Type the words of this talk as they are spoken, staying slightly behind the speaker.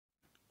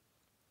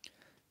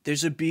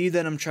There's a bee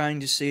that I'm trying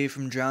to save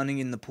from drowning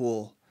in the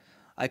pool.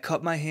 I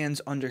cup my hands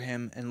under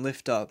him and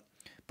lift up,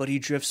 but he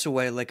drifts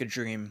away like a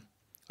dream.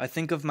 I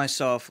think of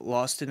myself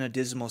lost in a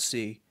dismal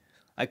sea.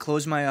 I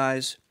close my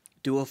eyes,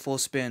 do a full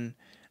spin,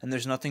 and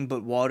there's nothing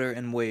but water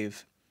and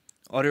wave.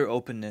 Utter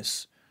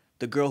openness.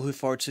 The girl who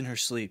farts in her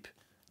sleep,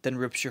 then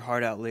rips your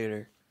heart out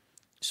later.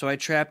 So I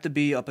trap the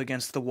bee up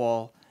against the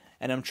wall,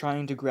 and I'm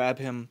trying to grab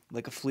him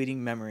like a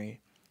fleeting memory,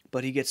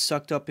 but he gets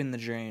sucked up in the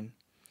drain.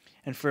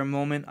 And for a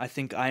moment I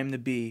think I am the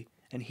bee,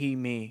 and he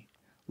me,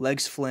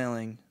 legs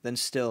flailing, then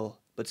still,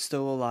 but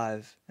still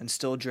alive, and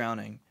still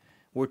drowning.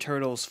 We're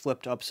turtles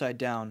flipped upside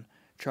down,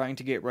 trying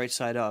to get right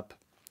side up,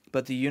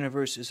 but the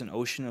universe is an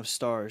ocean of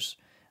stars,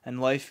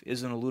 and life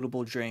is an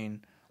eludible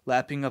drain,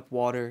 lapping up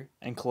water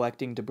and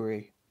collecting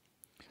debris.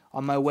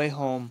 On my way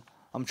home,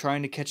 I'm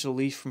trying to catch a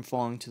leaf from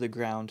falling to the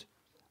ground.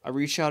 I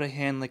reach out a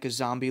hand like a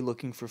zombie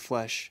looking for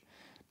flesh,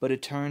 but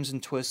it turns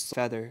and twists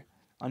feather,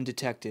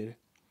 undetected.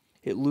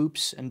 It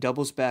loops and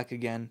doubles back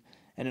again,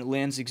 and it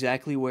lands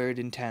exactly where it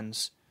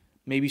intends,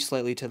 maybe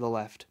slightly to the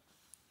left.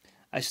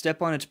 I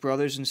step on its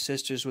brothers and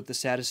sisters with a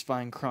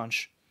satisfying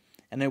crunch,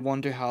 and I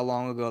wonder how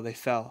long ago they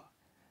fell.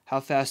 How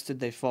fast did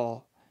they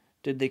fall?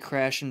 Did they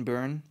crash and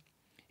burn?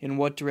 In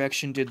what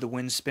direction did the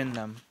wind spin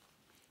them?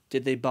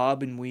 Did they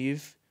bob and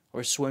weave,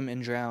 or swim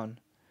and drown?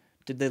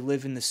 Did they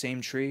live in the same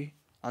tree,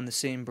 on the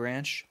same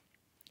branch?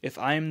 If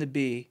I am the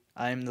bee,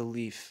 I am the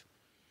leaf.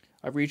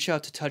 I reach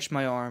out to touch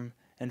my arm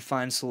and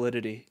find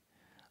solidity.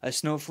 A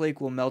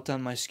snowflake will melt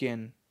on my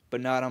skin,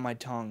 but not on my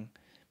tongue,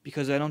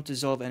 because I don't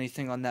dissolve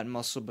anything on that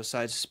muscle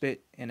besides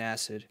spit and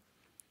acid.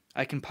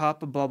 I can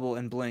pop a bubble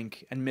and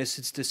blink and miss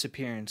its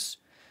disappearance,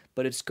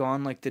 but it's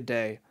gone like the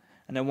day,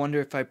 and I wonder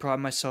if I prod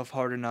myself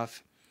hard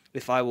enough,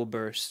 if I will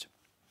burst.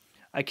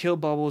 I kill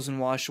bubbles and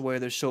wash away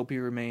their soapy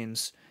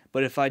remains,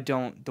 but if I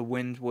don't, the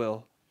wind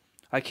will.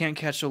 I can't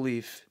catch a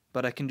leaf,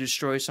 but I can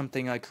destroy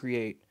something I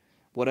create,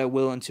 what I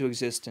will into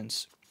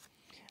existence.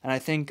 And I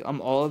think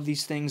I'm all of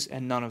these things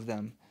and none of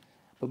them.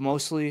 But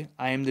mostly,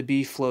 I am the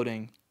bee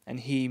floating, and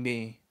he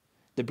me.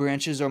 The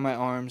branches are my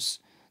arms,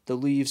 the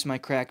leaves my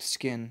cracked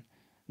skin,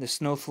 the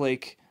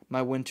snowflake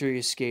my wintry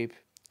escape,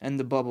 and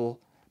the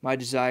bubble my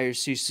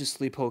desires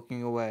ceaselessly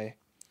poking away.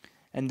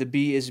 And the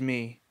bee is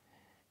me,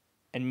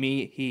 and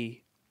me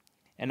he,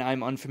 and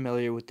I'm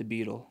unfamiliar with the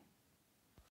beetle.